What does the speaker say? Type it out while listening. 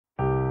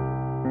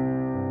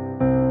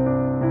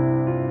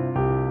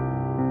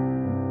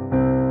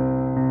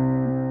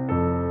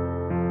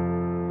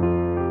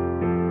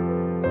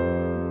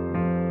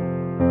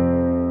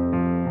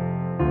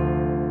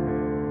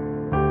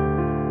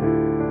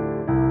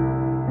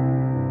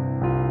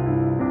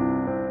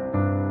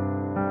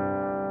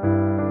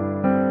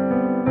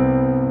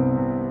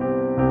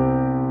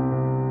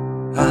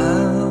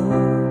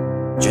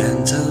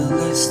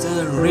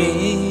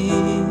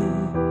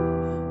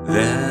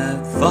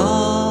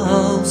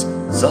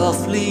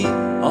softly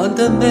on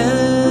the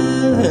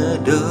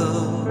meadow.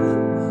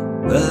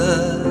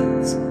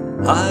 Birds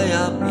high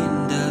up in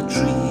the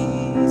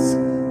trees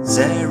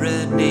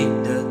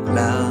serenade the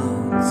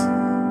clouds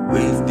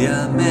with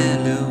their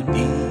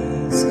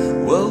melodies.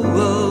 Whoa,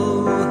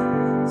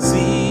 whoa,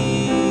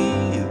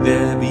 see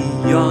there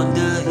beyond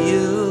the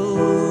hill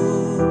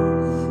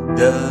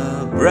the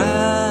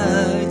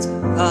bright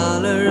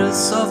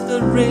colors of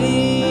the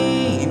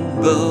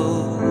rainbow.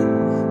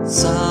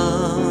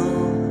 Some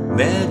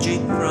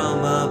magic from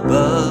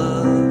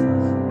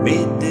above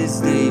made this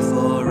day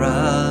for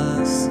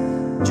us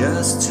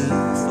just to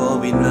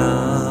fall in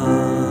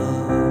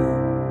love.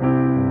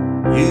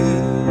 You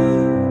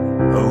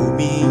hold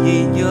me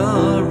in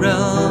your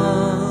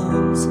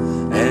arms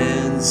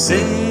and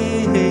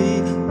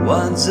say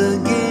once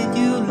again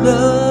you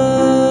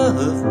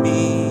love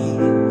me.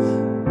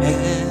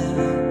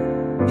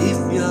 And if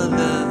your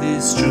love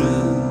is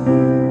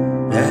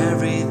true,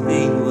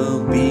 everything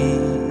will be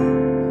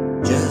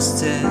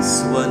just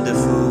as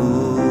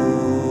wonderful.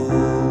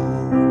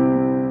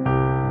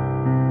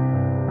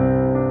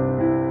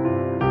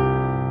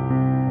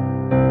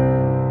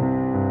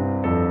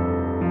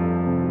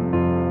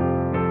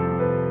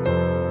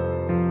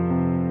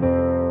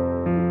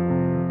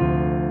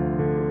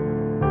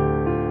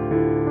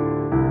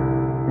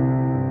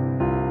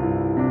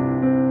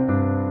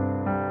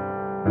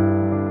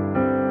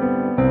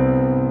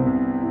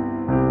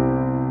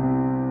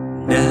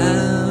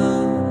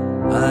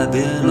 Now I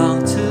belong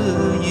to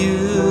you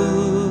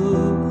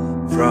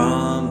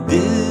from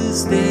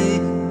this day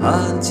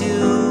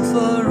until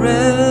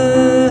forever.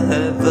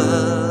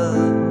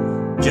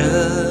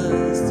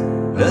 Just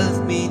love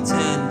me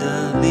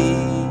tenderly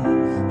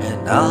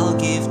and I'll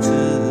give to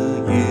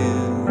you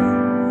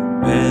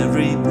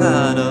every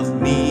part of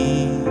me.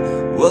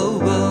 Whoa,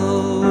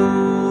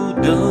 whoa,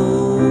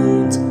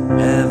 don't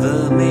ever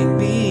make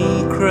me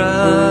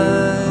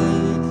cry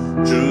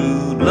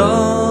through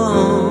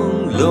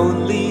long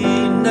lonely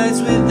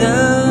nights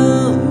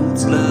without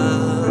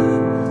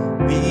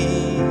love.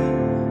 Be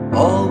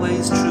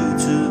always true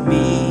to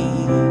me.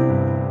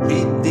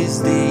 Keep this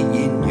day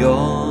in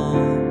your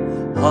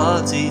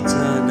heart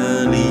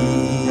eternally.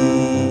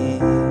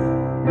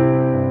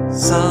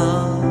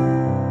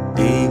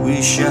 Someday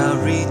we shall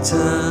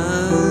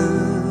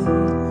return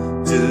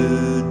to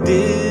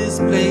this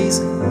place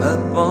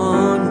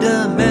upon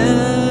the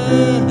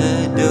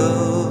meadow.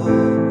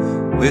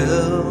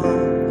 We'll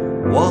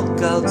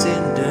walk out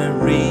in the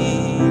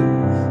rain,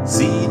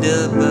 see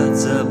the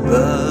birds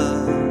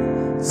above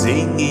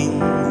singing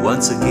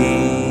once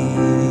again.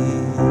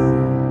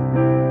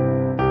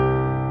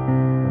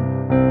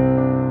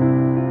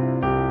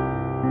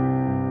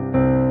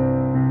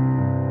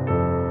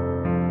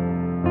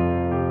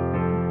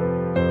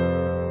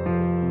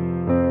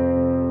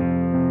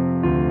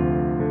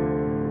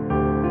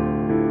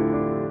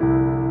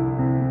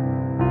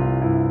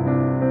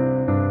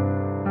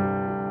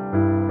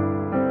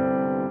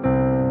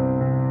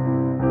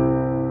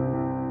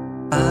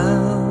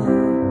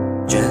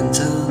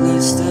 Gentle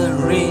is the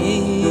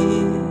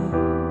rain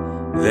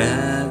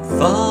that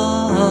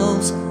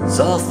falls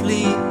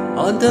softly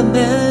on the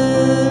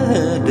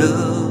meadow.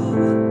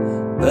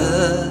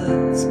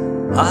 Birds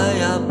high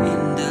up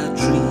in the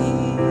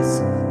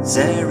trees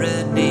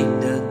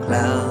serenade the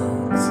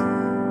clouds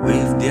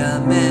with their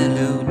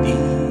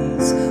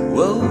melodies.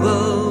 Whoa,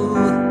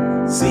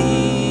 whoa,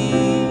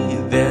 see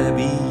there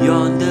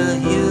beyond the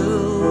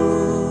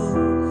hill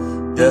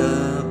the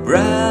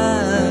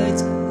bright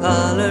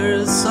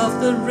colors of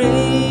the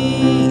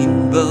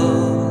rainbow.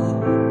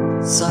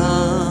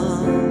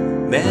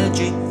 Some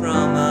magic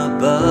from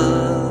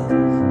above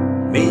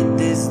made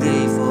this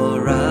day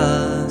for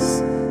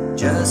us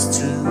just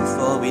to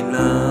fall in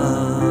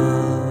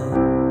love.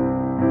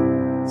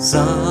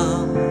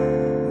 Some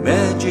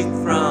magic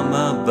from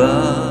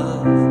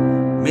above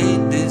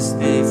made this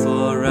day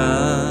for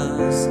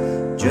us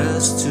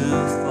just to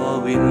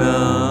fall in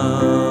love.